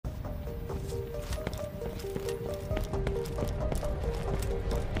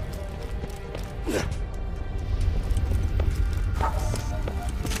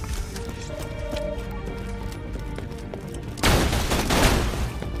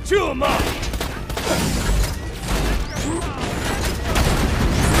Chew 'em up!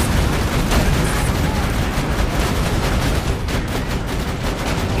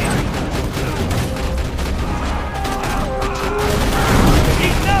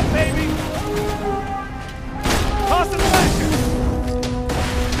 Eating up, baby! Toss it back!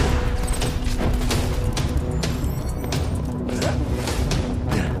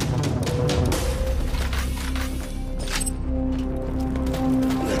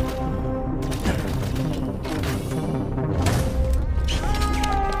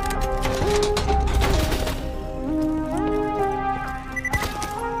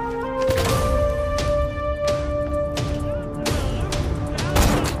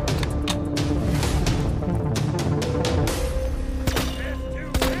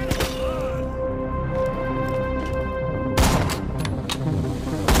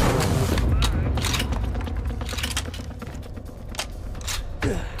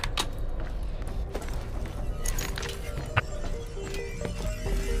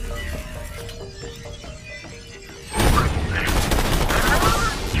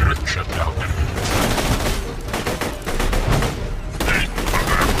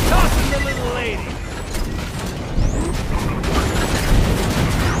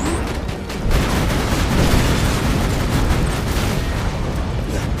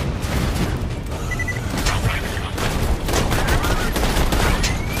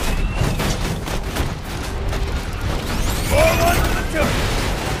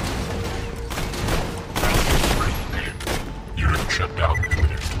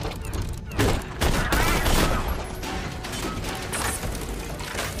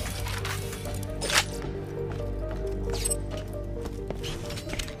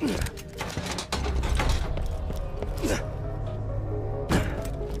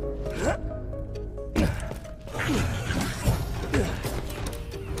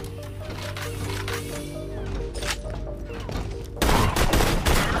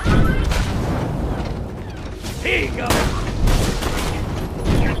 Here you go!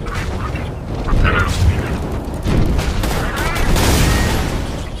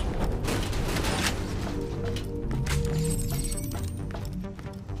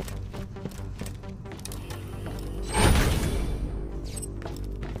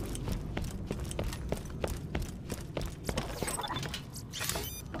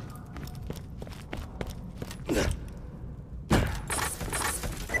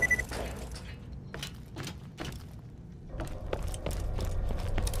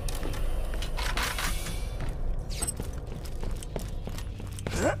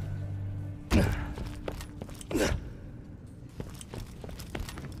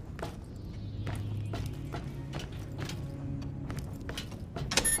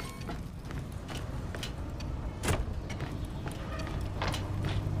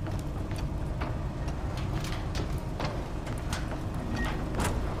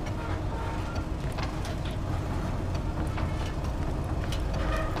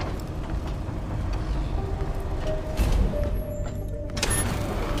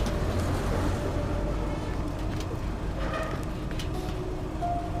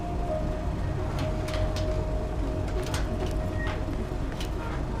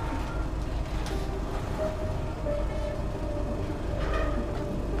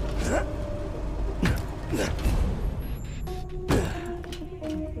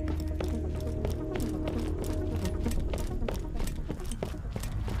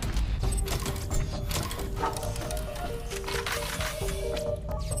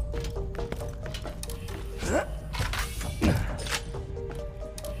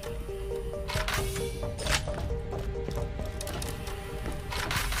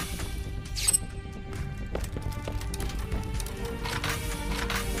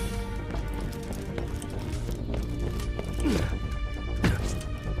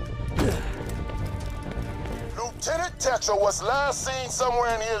 Lieutenant Tetra was last seen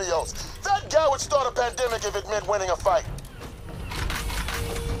somewhere in Helios. That guy would start a pandemic if it meant winning a fight.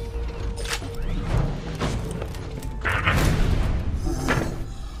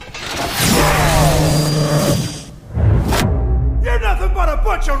 You're nothing but a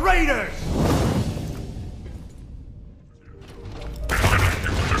bunch of raiders!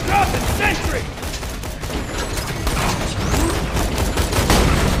 Dropping sentry!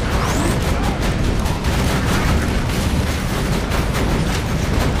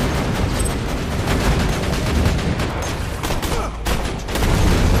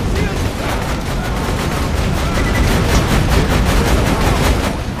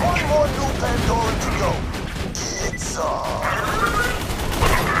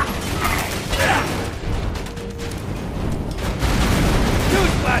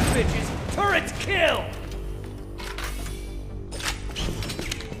 that, bitches! Turrets kill!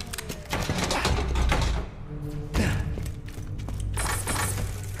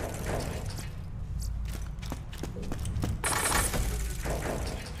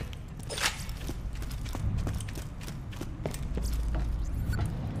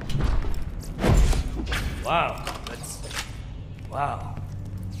 Wow, that's... wow.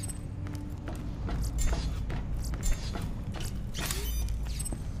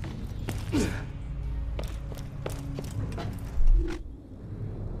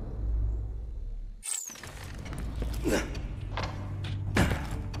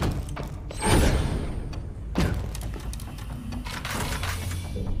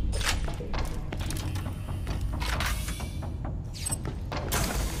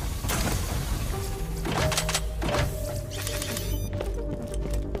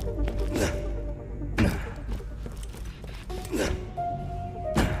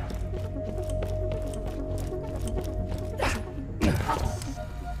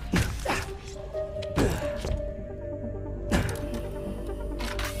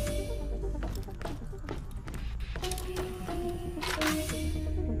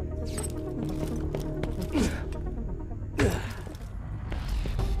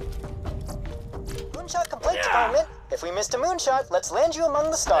 Moonshot Complaint Department. If we missed a moonshot, let's land you among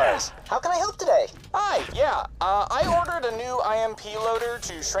the stars. How can I help today? Hi, yeah. I ordered a new IMP loader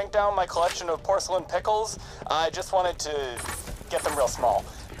to shrink down my collection of porcelain pickles. I just wanted to get them real small.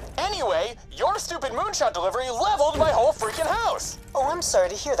 Anyway, your stupid moonshot delivery leveled my whole freaking house. Oh, I'm sorry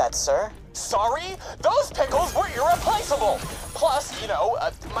to hear that, sir. Sorry? Those pickles were irreplaceable. Plus, you know,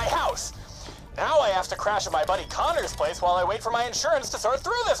 my house. Now I have to crash at my buddy Connor's place while I wait for my insurance to sort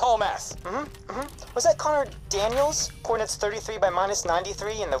through this whole mess. Was that Connor Daniels? Coordinates 33 by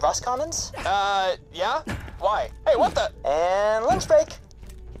 -93 in the Rust Commons? Yeah? Why? Hey, what the? And lunch break.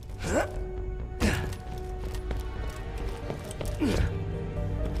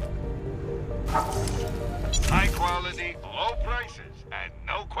 High quality, low prices, and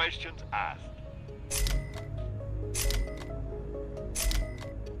no questions asked.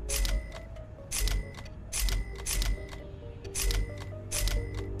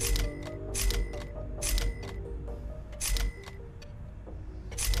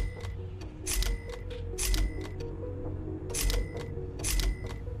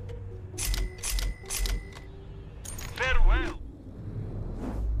 Farewell.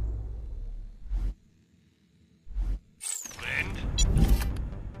 Friend.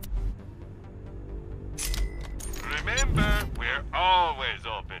 Remember, we're always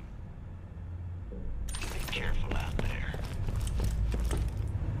open. Be careful out there.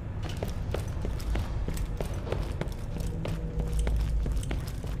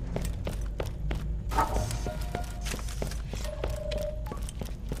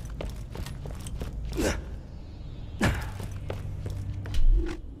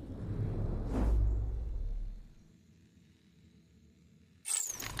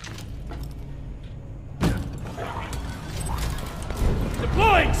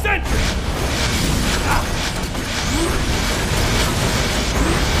 Deploying sentry!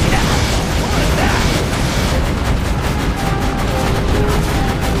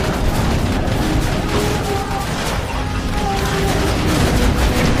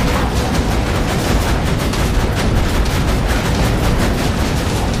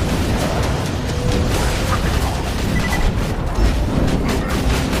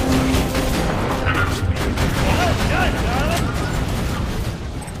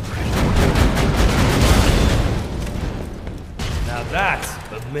 Now that's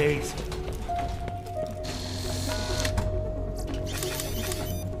amazing.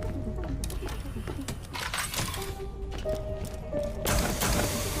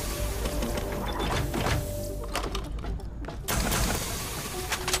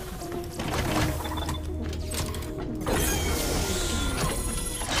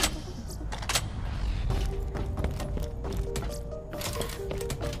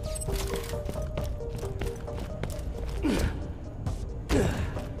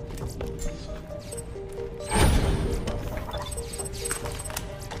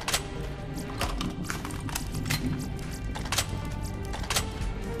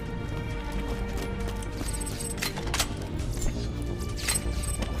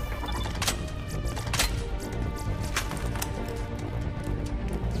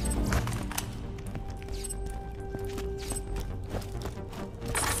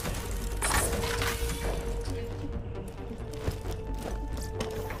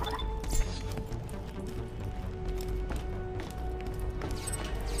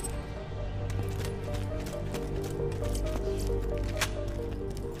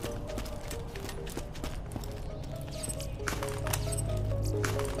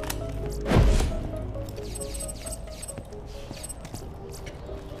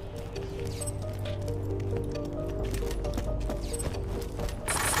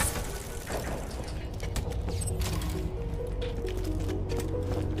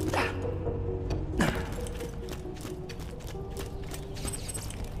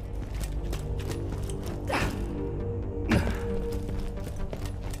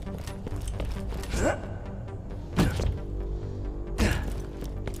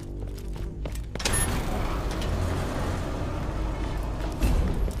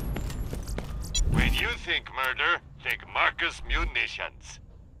 murder, think Marcus Munitions.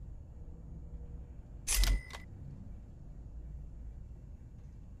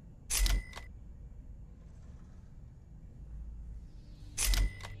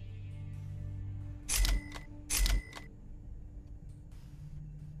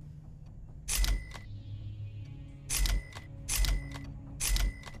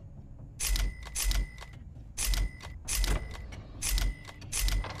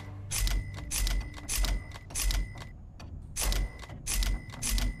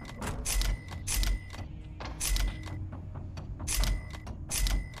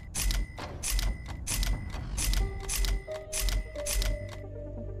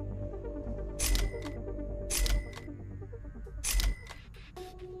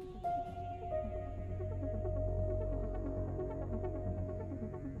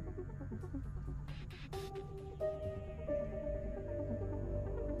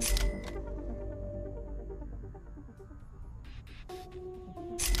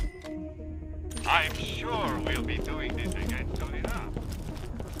 I'm sure we'll be doing this again soon enough.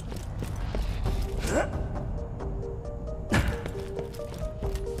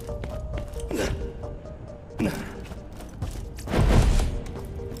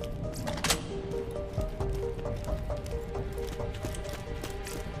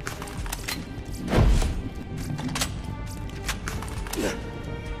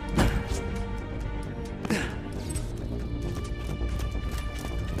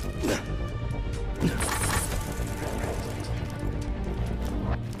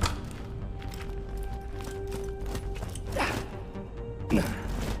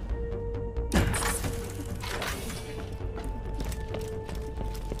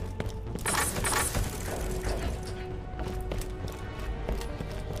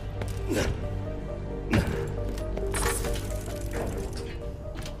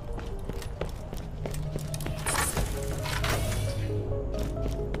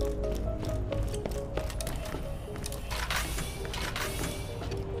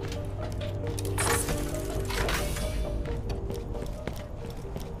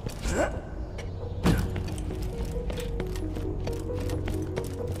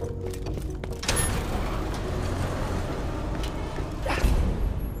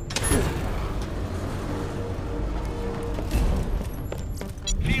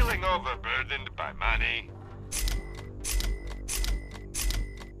 Feeling overburdened by money?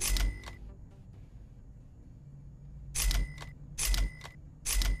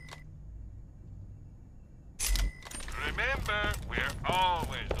 Remember, we're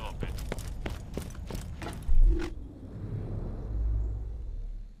always open.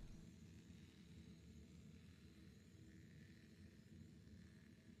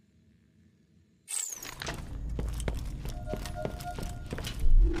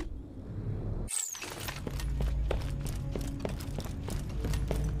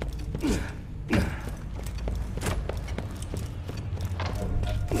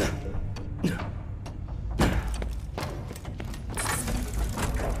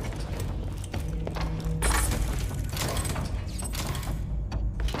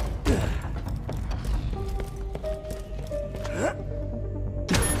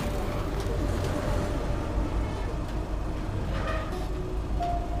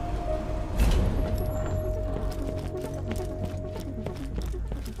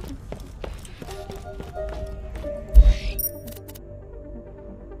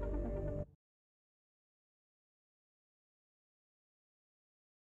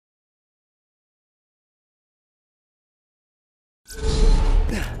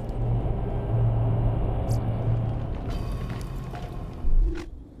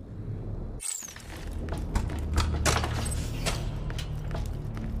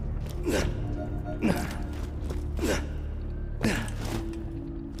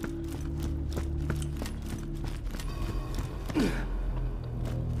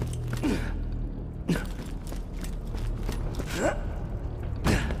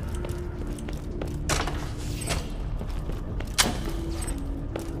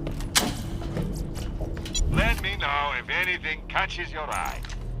 Let me know if anything catches your eye.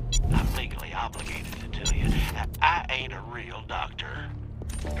 I'm legally obligated to tell you, I ain't a real doctor.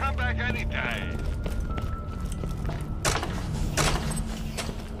 Come back anytime.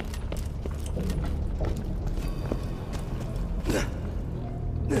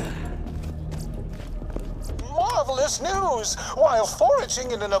 Marvelous news! While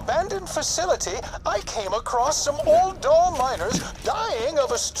foraging in an abandoned facility, I came across some old doll miners dying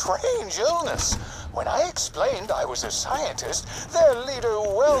of a strange illness. When I explained I was a scientist, their leader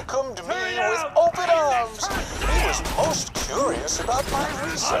welcomed me with open arms. He was most curious about my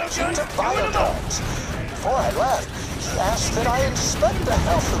research into biodogs. before I left, he asked that I inspect the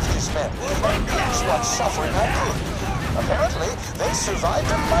health of his men, amongst what suffering I could. Apparently, they survived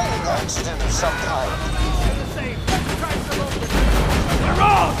a mining accident of some kind. We're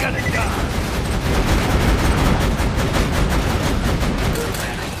all gonna die!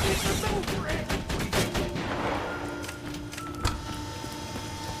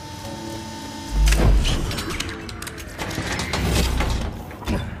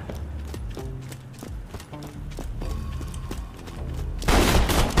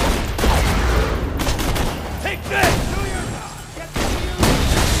 Take this!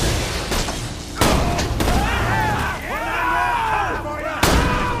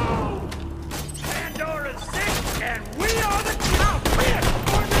 Pandora's sick, and we are the champions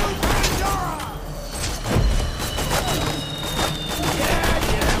for New Pandora! Yeah!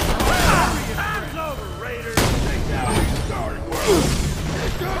 Time's over, Raiders! Take down these starting world!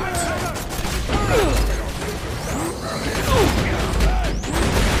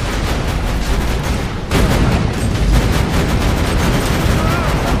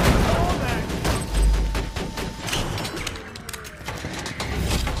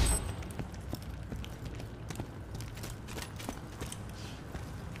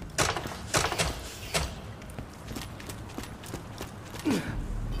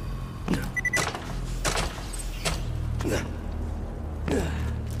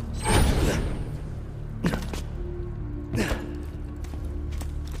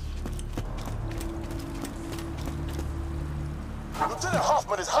 Lieutenant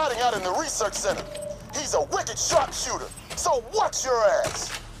Hoffman is hiding out in the research center. He's a wicked sharpshooter, so watch your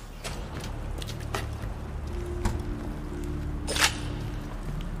ass.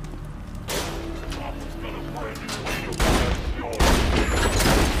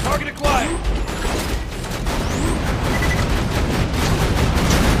 Target acquired!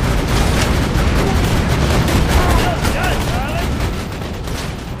 Well done, darling!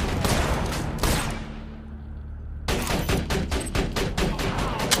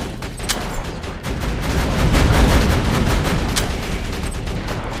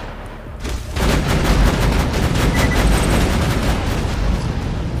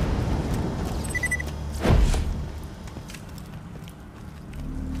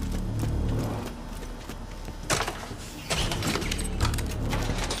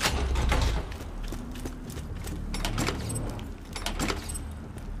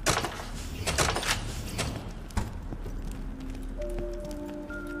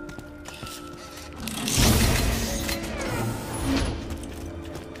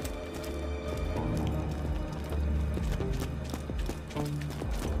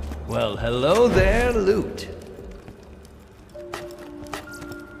 Well, hello there, Loot.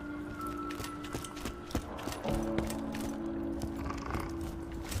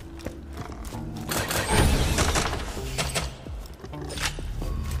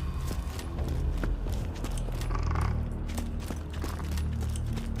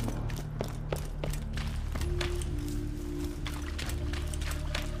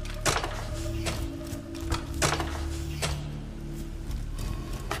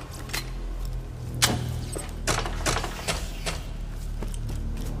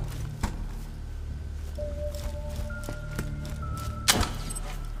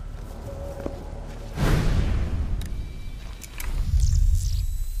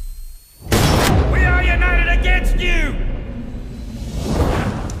 We are united against you!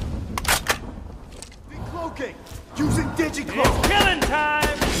 Decloaking! Using digicloak! It's killing time!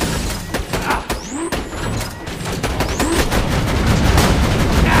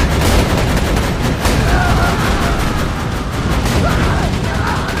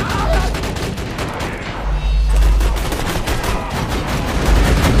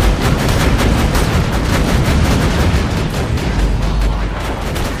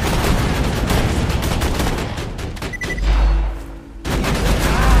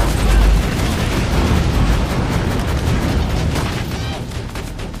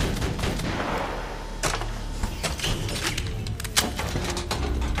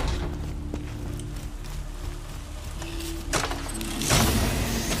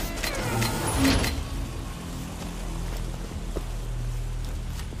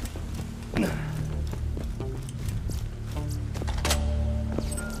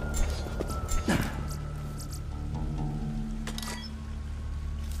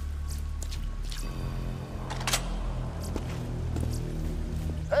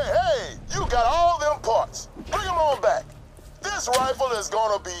 Hey, you got all them parts. Bring them on back. This rifle is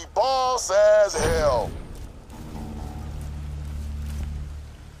gonna be boss as hell.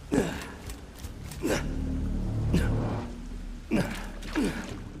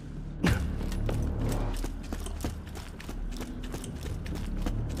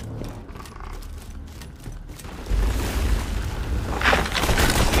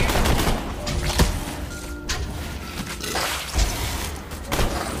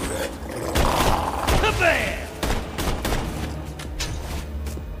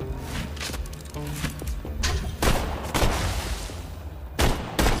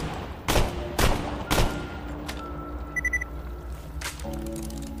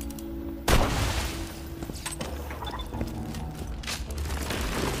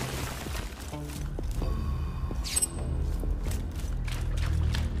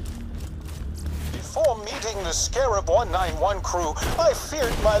 Before meeting the Scarab 191 crew, I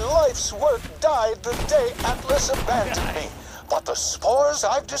feared my life's work died the day Atlas abandoned me. But the spores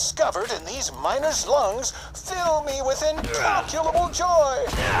I've discovered in these miners' lungs fill me with incalculable joy.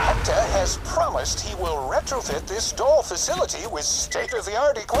 Hector has promised he will retrofit this door facility with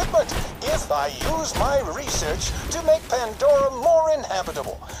state-of-the-art equipment if I use my research to make Pandora more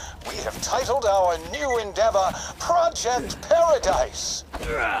inhabitable. We have titled our new endeavor Project Paradise.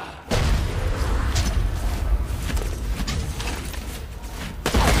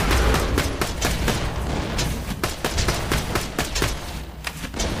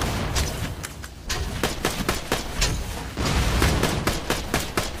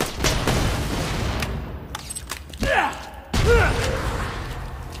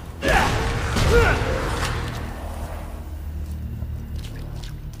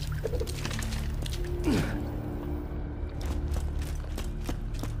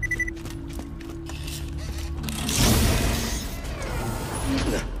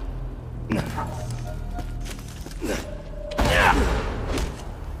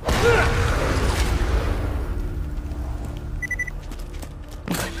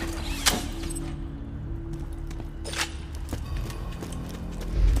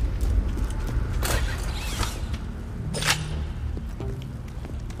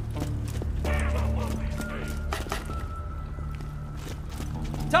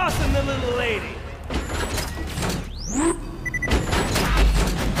 Toss him the little lady.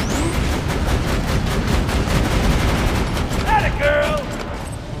 Atta girl.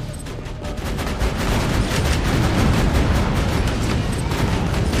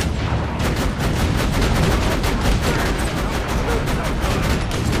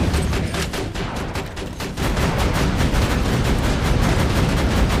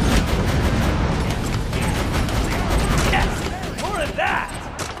 Yes, more of that.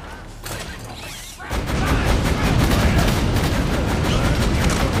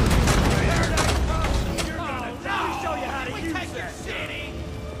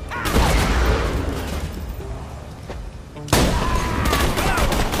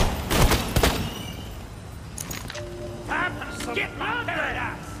 Get my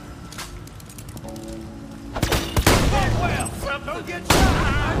paradise! Well, don't get shot!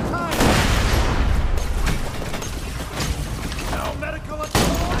 I'm tired! No medical at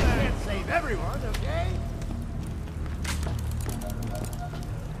all! I can't save everyone, okay?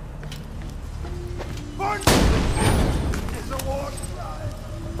 Born is a war cry!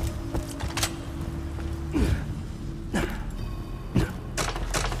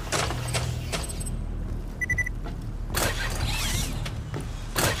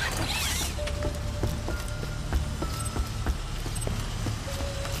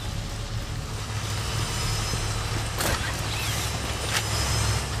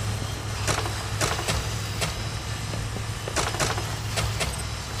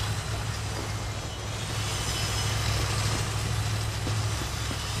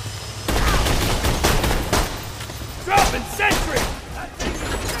 Dropping sentry! That thing is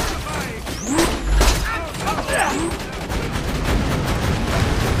terrifying!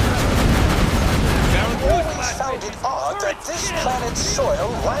 Always found it odd that this planet's soil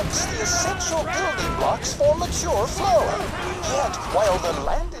lacks the essential building blocks for mature flora. Yet, while the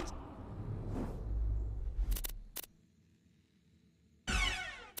land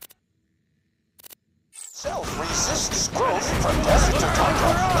itself resists growth from desert to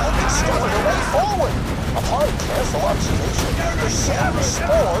tundra and is stored a way forward. Upon careful observation, the same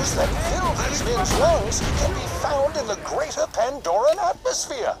spores that fill these men's lungs can be found in the greater Pandoran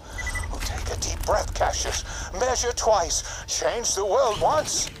atmosphere. Take a deep breath, Cassius. Measure twice. Change the world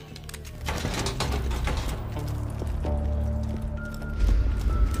once.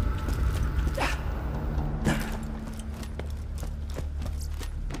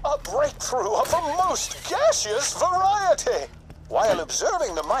 A breakthrough of the most gaseous variety! While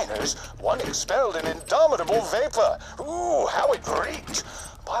observing the miners, one expelled an indomitable vapor. Ooh, how it reeked!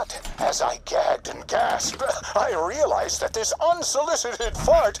 But as I gagged and gasped, I realized that this unsolicited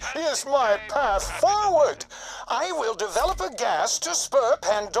fart is my path forward. I will develop a gas to spur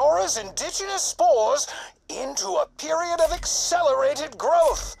Pandora's indigenous spores into a period of accelerated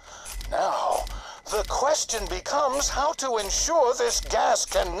growth. Now, the question becomes how to ensure this gas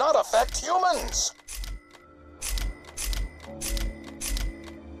cannot affect humans.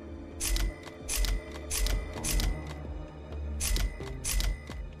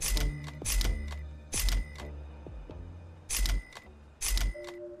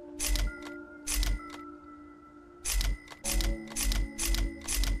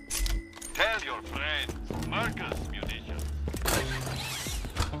 Tell your friends, Marcus munitions.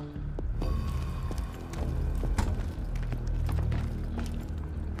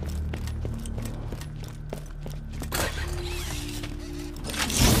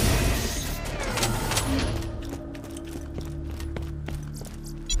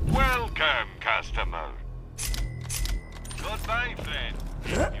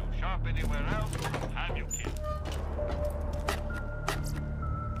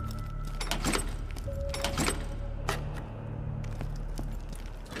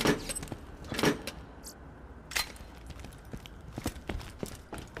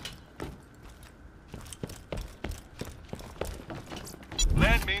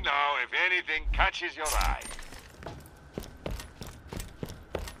 let me know if anything catches your eye.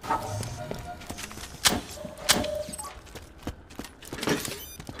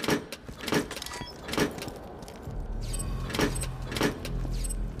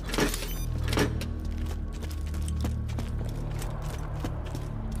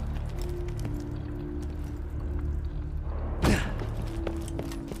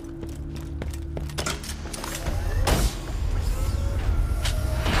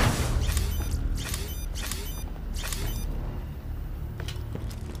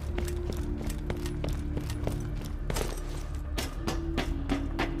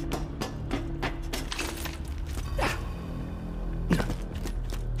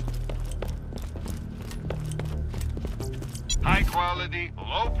 High quality,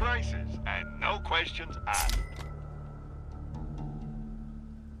 low prices, and no questions asked.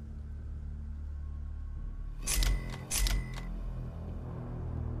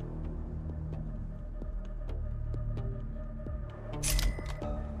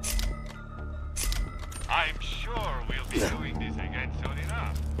 I'm sure we'll be doing this again soon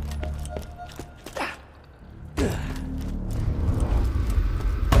enough.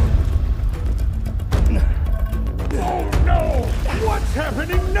 Oh no! What's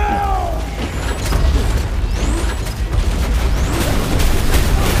happening now?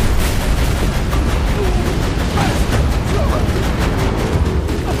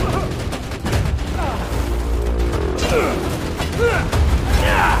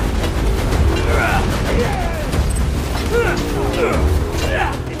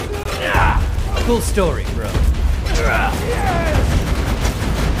 Cool story, bro.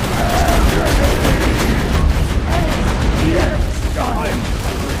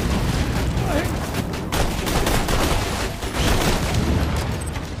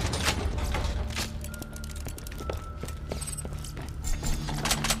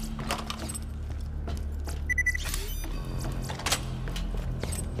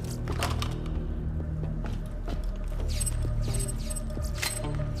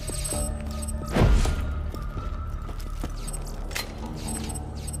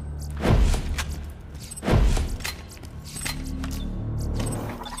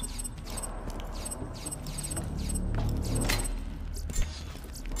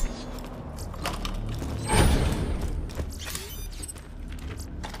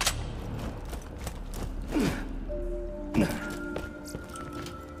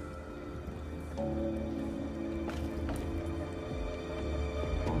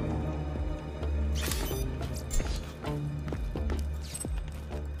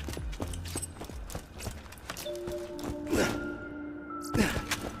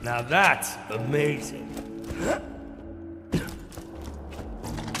 Now that's amazing.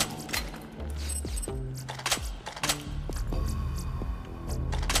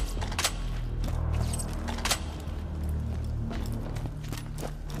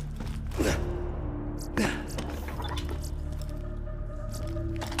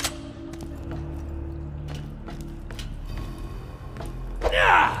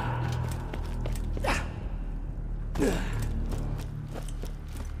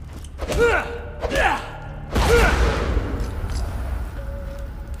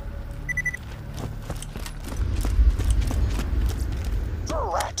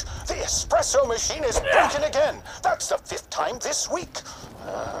 Drat! The espresso machine is broken again. That's the 5th time this week.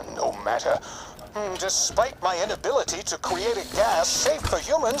 No matter. Despite my inability to create a gas safe for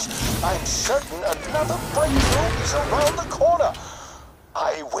humans, I'm certain another breakthrough is around the corner.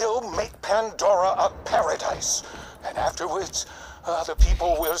 I will make Pandora a paradise. And afterwards, other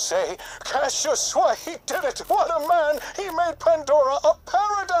people will say, Cassius, why, he did it! What a man! He made Pandora a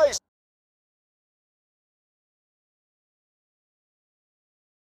paradise!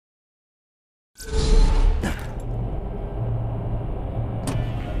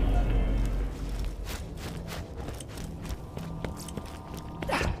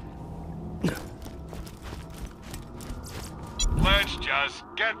 Let's just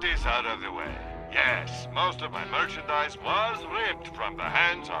get this out of the way. Yes, most of my merchandise was ripped from the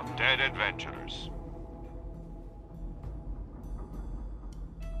hands of dead adventurers.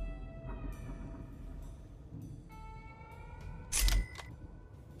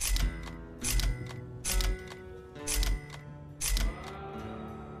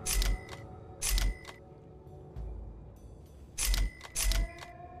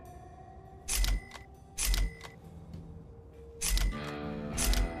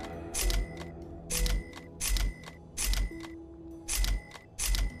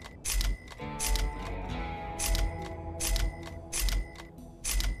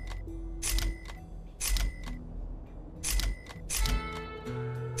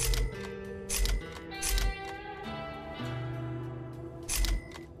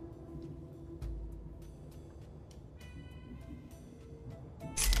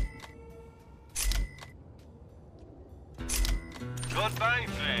 my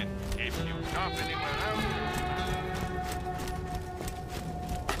friend. If you stop anywhere else...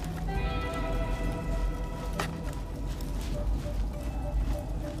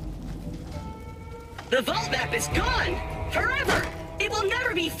 The vault map is gone! Forever! It will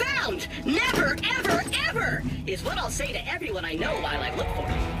never be found! Never, ever, ever! Is what I'll say to everyone I know while I look for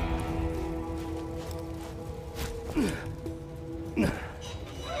it.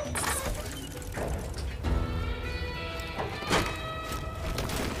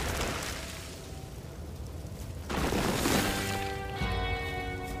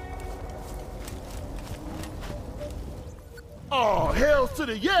 Oh, hells to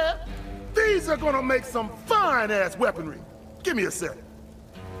the yeah! These are gonna make some fine-ass weaponry. Give me a sec.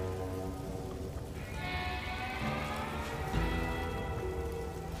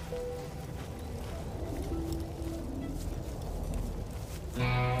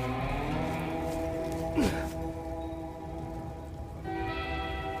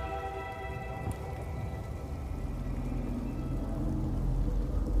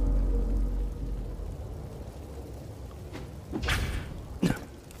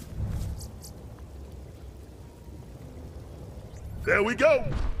 There we go.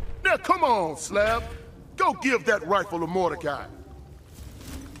 Now come on, Slab. Go give that rifle to Mordecai.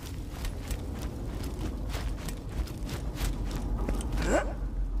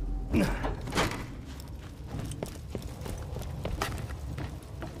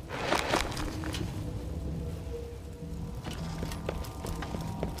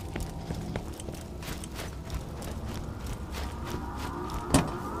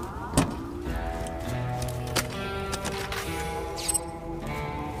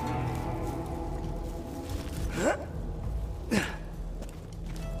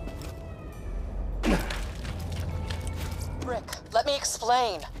 Let me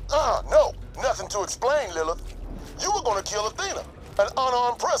explain. No. Nothing to explain, Lilith. You were gonna kill Athena, an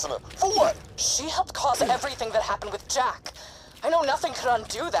unarmed prisoner. For what? She helped cause everything that happened with Jack. I know nothing could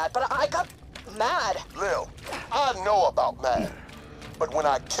undo that, but I got mad. Lil, I know about mad. But when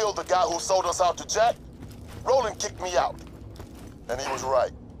I killed the guy who sold us out to Jack, Roland kicked me out. And he was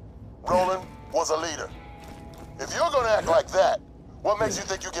right. Roland was a leader. If you're gonna act like that, what makes you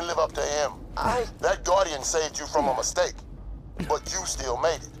think you can live up to him? That Guardian saved you from a mistake. But you still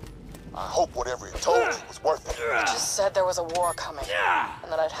made it. I hope whatever it told you was worth it. It just said there was a war coming,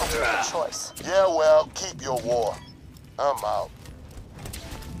 and that I'd have to make a choice. Yeah, well, keep your war. I'm out.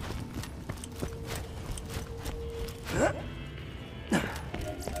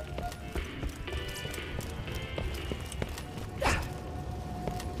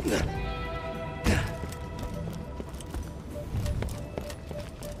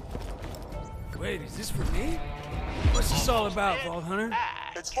 Wait, is this for me? What's this all about, Vault Hunter?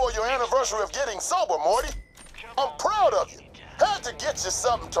 It's for your anniversary of getting sober, Morty. I'm proud of you. Had to get you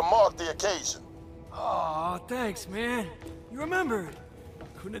something to mark the occasion. Aw, thanks, man. You remembered.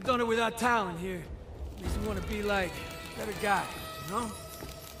 Couldn't have done it without talent here. Makes me want to be like a better guy, you know?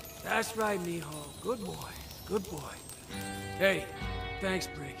 That's right, mijo. Good boy. Good boy. Hey, thanks,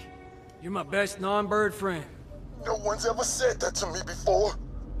 Brick. You're my best non-bird friend. No one's ever said that to me before.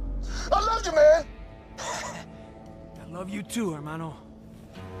 I love you, man. I love you too, hermano.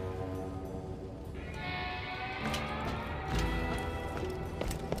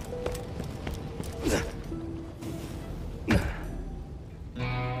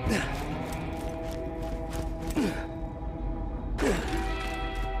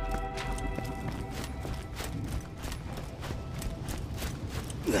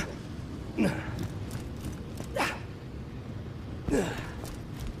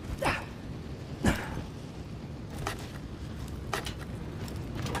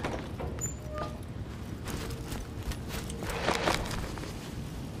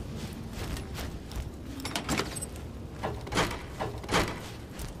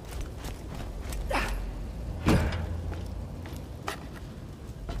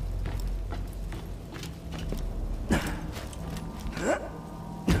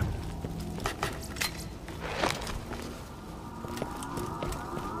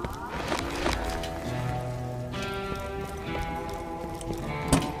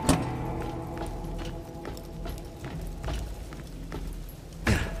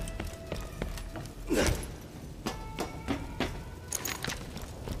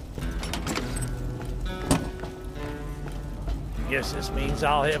 Guess this means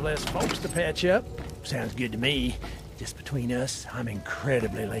I'll have less folks to patch up. Sounds good to me. Just between us, I'm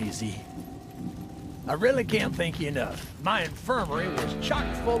incredibly lazy. I really can't thank you enough. My infirmary was chock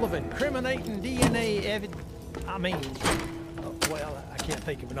full of incriminating DNA evidence. I mean, well, I can't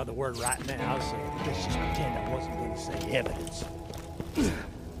think of another word right now, so let's just pretend I wasn't going to say evidence.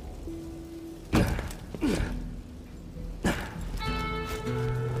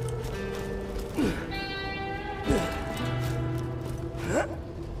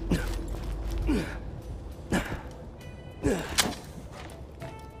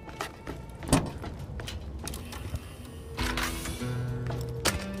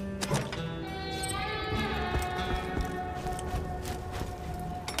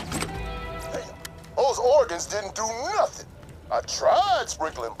 Those organs didn't do nothing. I tried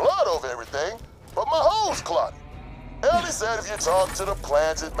sprinkling blood over everything, but my hose clotted. Ellie said if you talk to the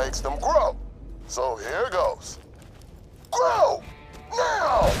plants, it makes them grow. So here goes. Grow!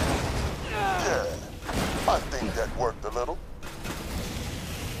 Now! Yeah, I think that worked a little.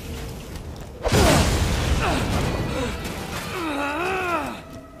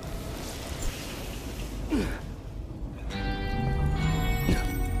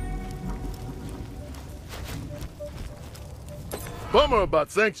 Bummer about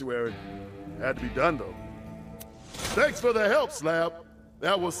Sanctuary. Had to be done, though. Thanks for the help, Slab.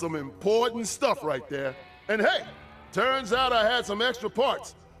 That was some important stuff right there. And hey, turns out I had some extra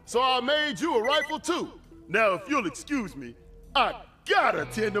parts, so I made you a rifle, too. Now, if you'll excuse me, I gotta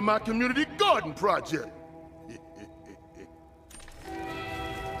tend to my community garden project.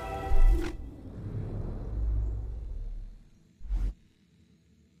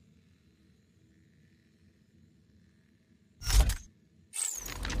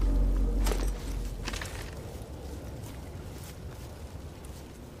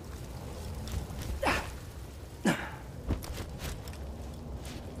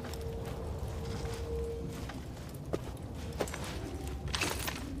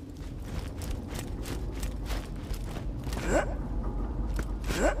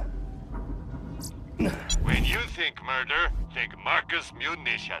 When you think murder, think Marcus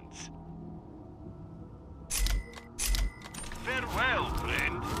Munitions. Farewell,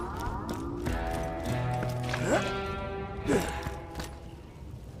 friend.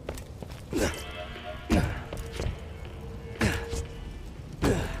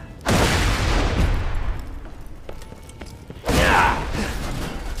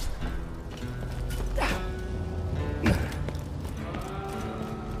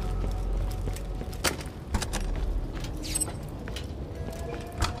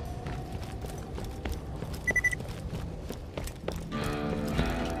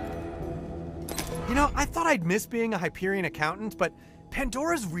 You know, I thought I'd miss being a Hyperion accountant, but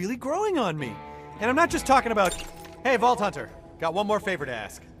Pandora's really growing on me. And I'm not just talking about, hey, Vault Hunter, got one more favor to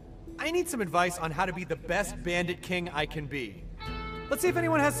ask. I need some advice on how to be the best bandit king I can be. Let's see if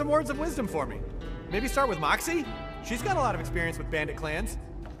anyone has some words of wisdom for me. Maybe start with Moxie? She's got a lot of experience with bandit clans.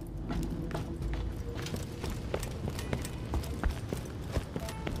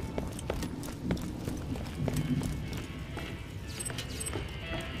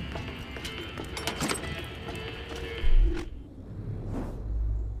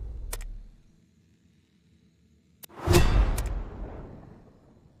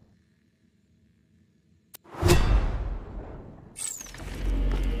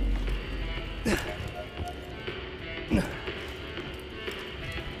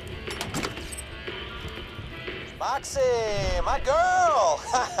 Moxie, my girl!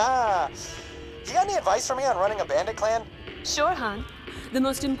 You got any advice for me on running a bandit clan? Sure, hon. The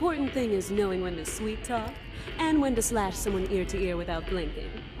most important thing is knowing when to sweet talk and when to slash someone ear to ear without blinking.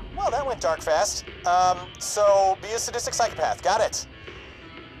 Well, that went dark fast. So be a sadistic psychopath. Got it.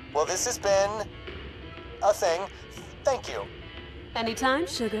 Well, this has been a thing. Thank you. Anytime,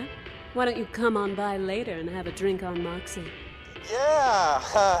 sugar. Why don't you come on by later and have a drink on Moxie? Yeah,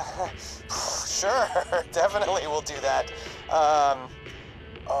 sure, definitely we'll do that.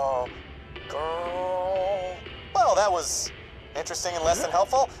 Oh, girl. Well, that was interesting and less than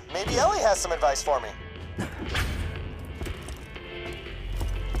helpful. Maybe Ellie has some advice for me.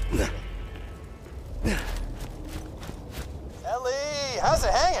 Ellie, how's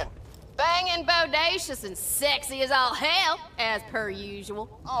it hanging? Banging, bodacious, and sexy as all hell, as per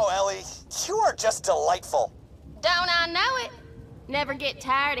usual. Oh, Ellie, you are just delightful. Don't I know it? Never get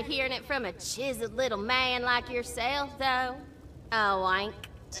tired of hearing it from a chiseled little man like yourself, though. Oh, wank.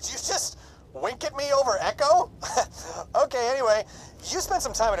 Did you just wink at me over Echo? Okay, anyway, you spent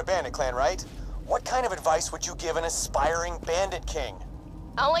some time in a bandit clan, right? What kind of advice would you give an aspiring bandit king?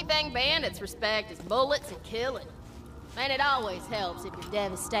 Only thing bandits respect is bullets and killing. And it always helps if you're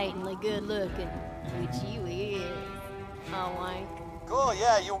devastatingly good looking, which you is. Oh, wank. Cool,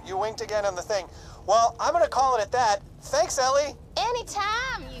 yeah, you winked again on the thing. Well, I'm gonna call it at that. Thanks, Ellie.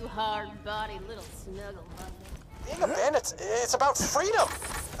 Anytime, you hard-bodied little snuggle muffin. Being a bandit, it's about freedom.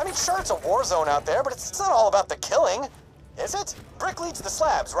 I mean, sure, it's a war zone out there, but it's not all about the killing. Is it? Brick leads the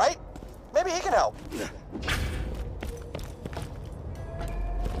slabs, right? Maybe he can help.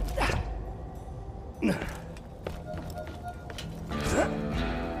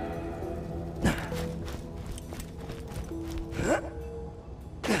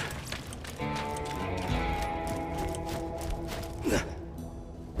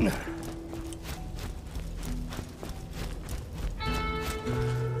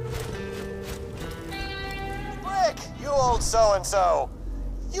 Brick, you old so-and-so.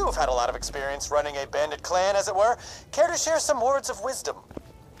 You've had a lot of experience running a bandit clan, as it were. Care to share some words of wisdom?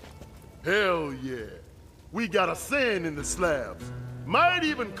 Hell yeah. We got a saying in the slabs. Might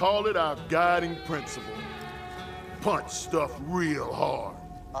even call it our guiding principle. Punch stuff real hard.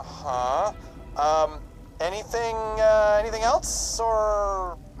 Uh-huh. Anything else,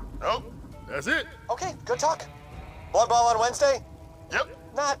 or...? Nope, that's it. Okay, good talk. Blood ball on Wednesday? Yep.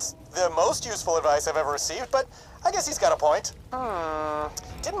 Not the most useful advice I've ever received, but I guess he's got a point.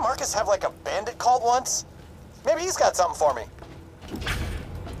 Didn't Marcus have like a bandit cult once? Maybe he's got something for me.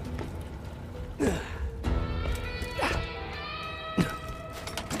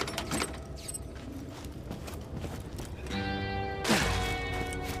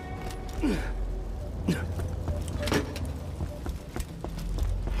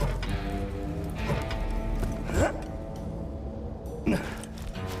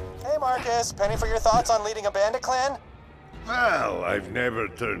 Hey Marcus, penny for your thoughts on leading a bandit clan? Well, I've never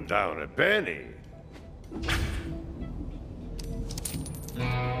turned down a penny.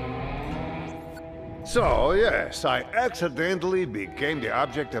 So, yes, I accidentally became the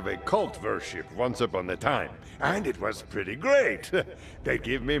object of a cult worship once upon a time, and it was pretty great. They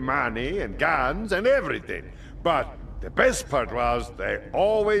give me money and guns and everything, but the best part was they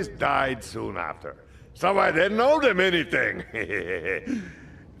always died soon after, so I didn't owe them anything.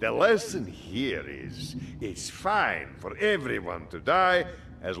 The lesson here is, it's fine for everyone to die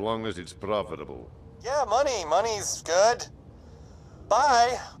as long as it's profitable. Yeah, money's good.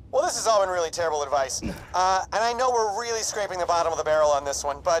 Bye. Well, this has all been really terrible advice. And I know we're really scraping the bottom of the barrel on this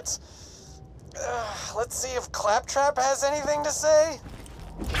one, but... let's see if Claptrap has anything to say?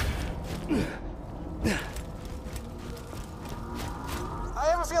 I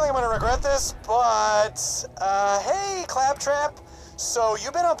have a feeling I'm gonna regret this, but... hey, Claptrap. So,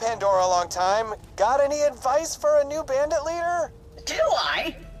 you've been on Pandora a long time. Got any advice for a new bandit leader? Do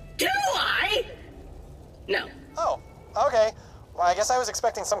I? Do I? No. Oh, okay. Well, I guess I was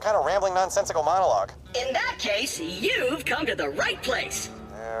expecting some kind of rambling, nonsensical monologue. In that case, you've come to the right place.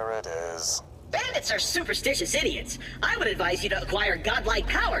 There it is. Bandits are superstitious idiots. I would advise you to acquire godlike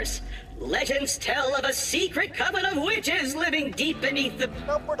powers. Legends tell of a secret coven of witches living deep beneath the...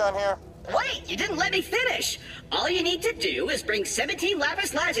 Nope, we're done here. Wait, you didn't let me finish. All you need to do is bring 17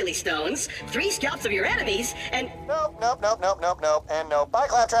 lapis lazuli stones, 3 scalps of your enemies, and... Nope, and nope. Bye,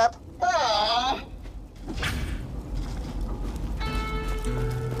 Claptrap. Aww.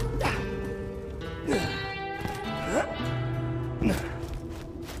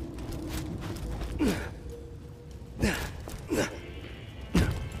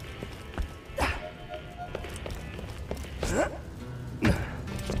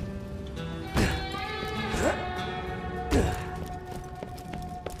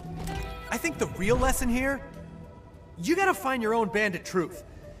 I think the real lesson here, you gotta find your own bandit truth.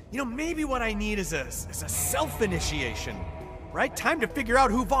 You know, maybe what I need is a self-initiation, right? Time to figure out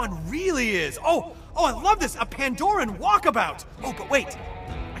who Vaughn really is. Oh, I love this, a Pandoran walkabout. Oh, but wait,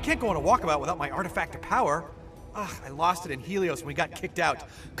 I can't go on a walkabout without my artifact of power. Ugh, I lost it in Helios when we got kicked out.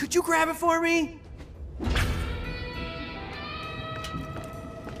 Could you grab it for me?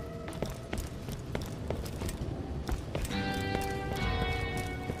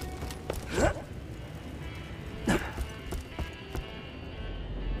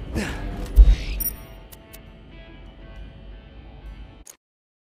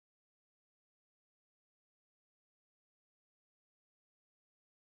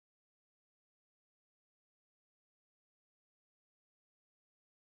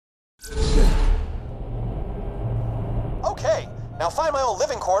 Okay, now find my old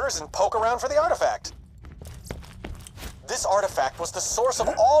living quarters and poke around for the artifact. This artifact was the source of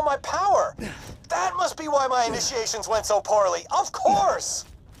all my power. That must be why my initiations went so poorly. Of course!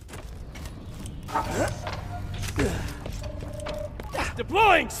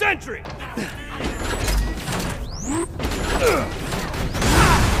 Deploying sentry!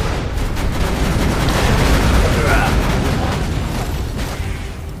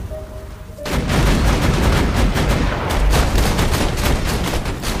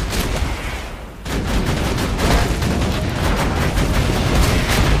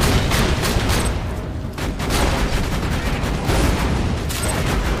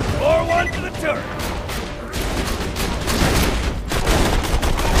 turret!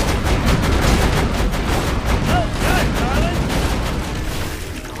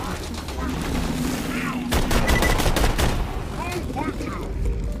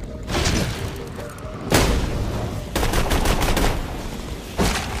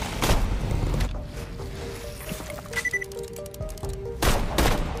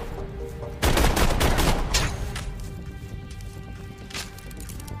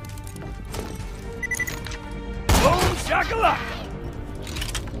 Shakalaka!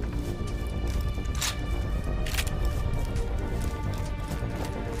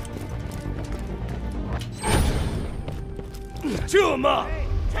 Chew 'em up!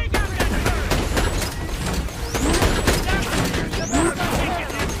 Take out that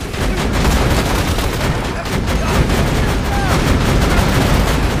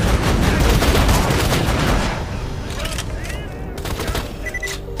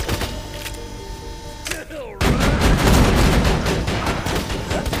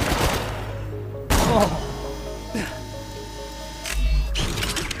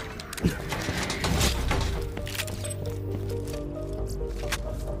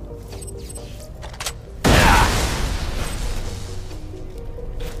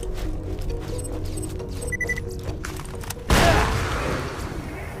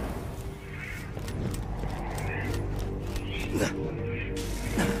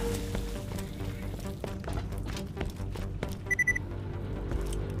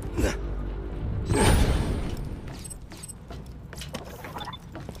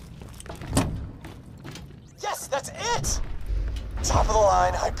Yes, that's it! Top of the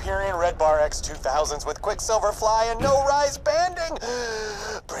line Hyperion Red Bar X2000s with Quicksilver Fly and no rise banding!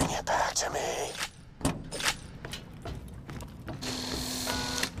 Bring it back to me.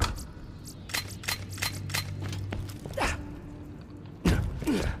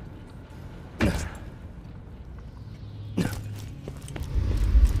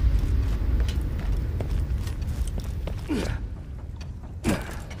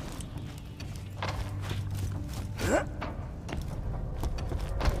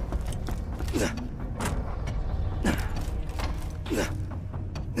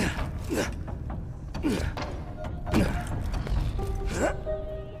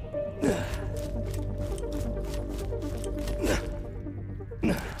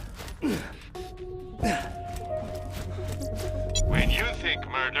 When you think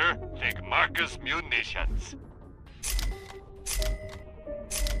murder, think Marcus Munitions.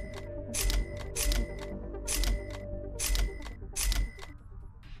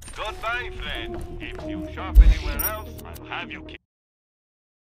 Goodbye, friend. If you shop anywhere else, I'll have you killed.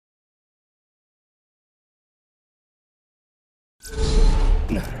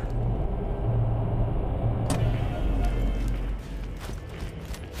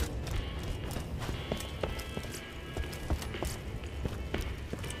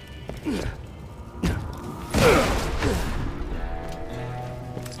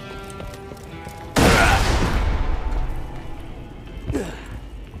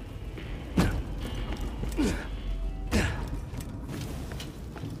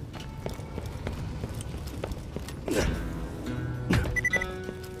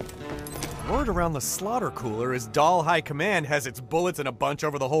 Word around the slaughter cooler is Dahl High Command has its bullets in a bunch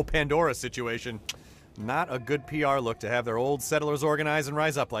over the whole Pandora situation. Not a good PR look to have their old settlers organize and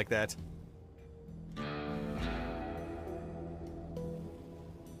rise up like that.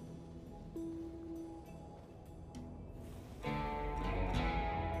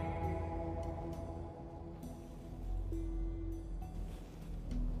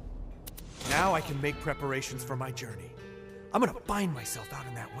 Now I can make preparations for my journey. I'm gonna find myself out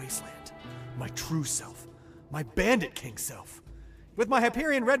in that wasteland. My true self. My Bandit King self. With my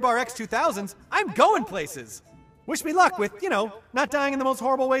Hyperion Red Bar X2000s, I'm going places! Wish me luck with, you know, not dying in the most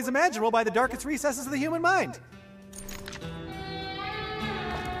horrible ways imaginable by the darkest recesses of the human mind.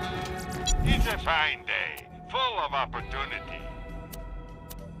 It's a fine day, full of opportunity.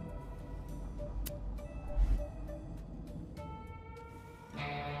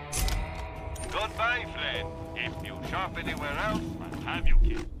 Goodbye, friend. If you shop anywhere else, I'll have you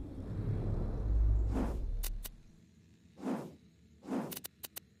killed.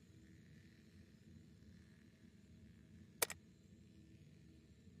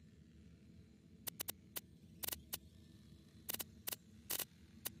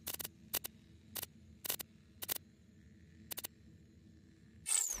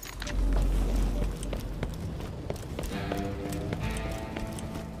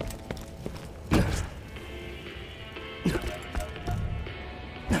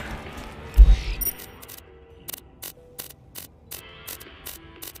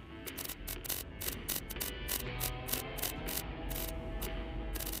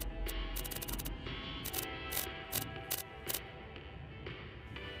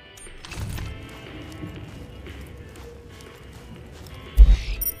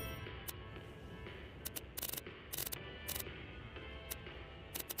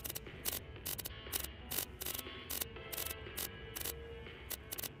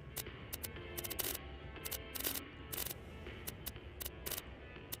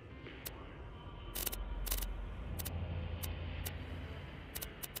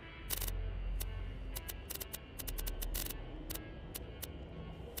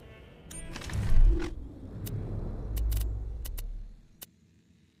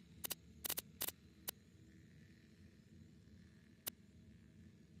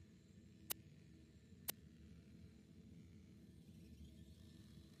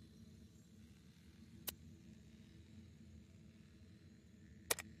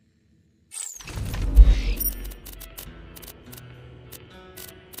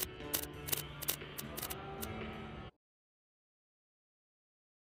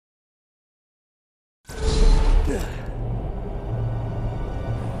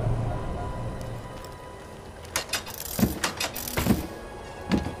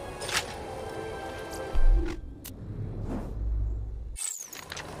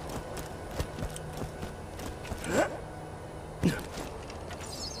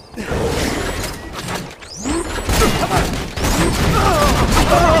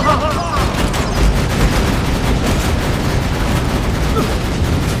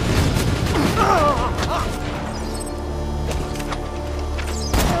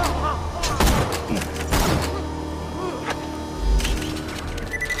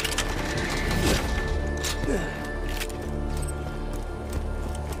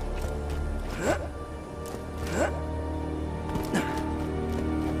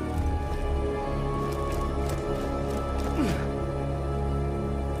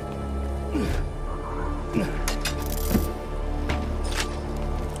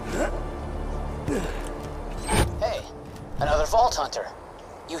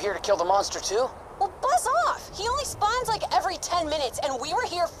 You here to kill the monster too? Well, buzz off! He only spawns like every 10 minutes, and we were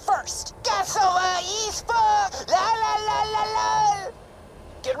here first. That's Eastburg! La la la la la!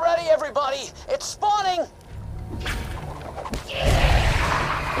 Get ready, everybody! It's spawning!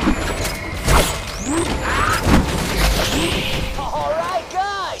 Alright,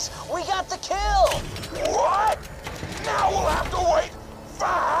 guys! We got the kill! What? Now we'll have to wait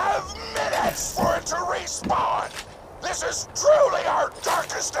 5 minutes for it to respawn! This is truly our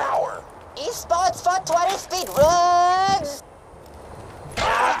darkest hour! Esports for 20 speed runs!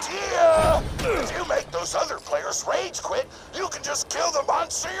 Idea! If you make those other players rage quit, you can just kill the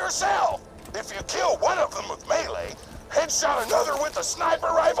monster yourself! If you kill one of them with melee, headshot another with a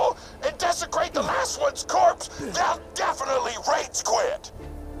sniper rifle, and desecrate the last one's corpse, they'll definitely rage quit!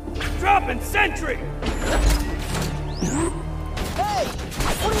 Dropping sentry! Hey!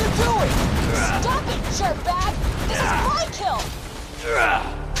 What are you doing? Stop it, jerkbag! This is my kill!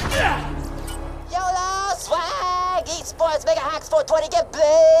 YOLO swag! Esports Mega Hacks 420 get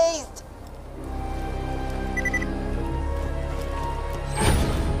blazed!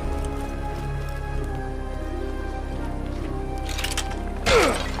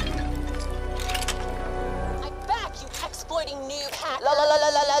 I'm back, you exploiting noob hack! La la la la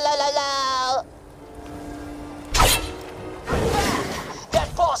la la la la la! That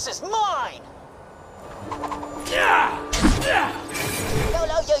boss is mine!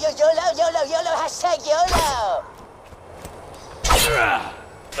 YOLO, yo yo YOLO, YOLO, YOLO, hashtag YOLO!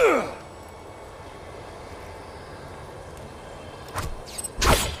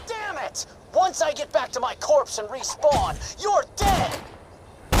 Damn it! Once I get back to my corpse and respawn, you're dead!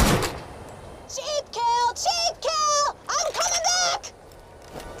 Cheap kill! Cheap kill! I'm coming back!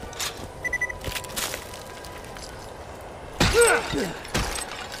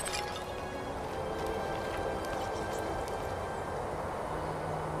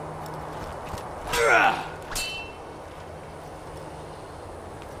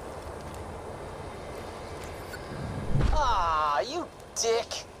 Ah, you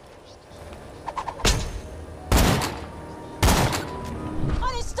dick!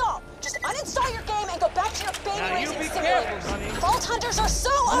 Uninstall! Just uninstall your game and go back to your baby Now you raising be simulators! careful, honey. Vault Hunters are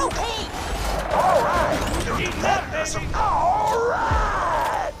so OP! Alright!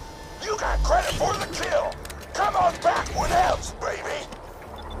 Alright! You got credit for the kill! Come on back when else, baby!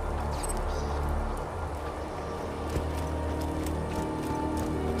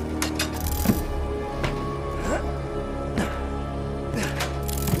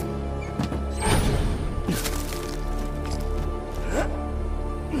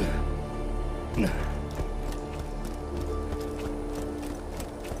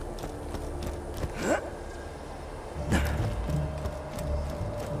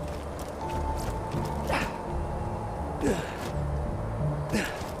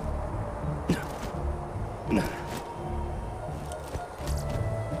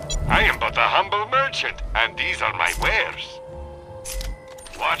 I am but a humble merchant, and these are my wares.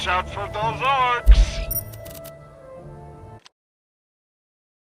 Watch out for those orcs!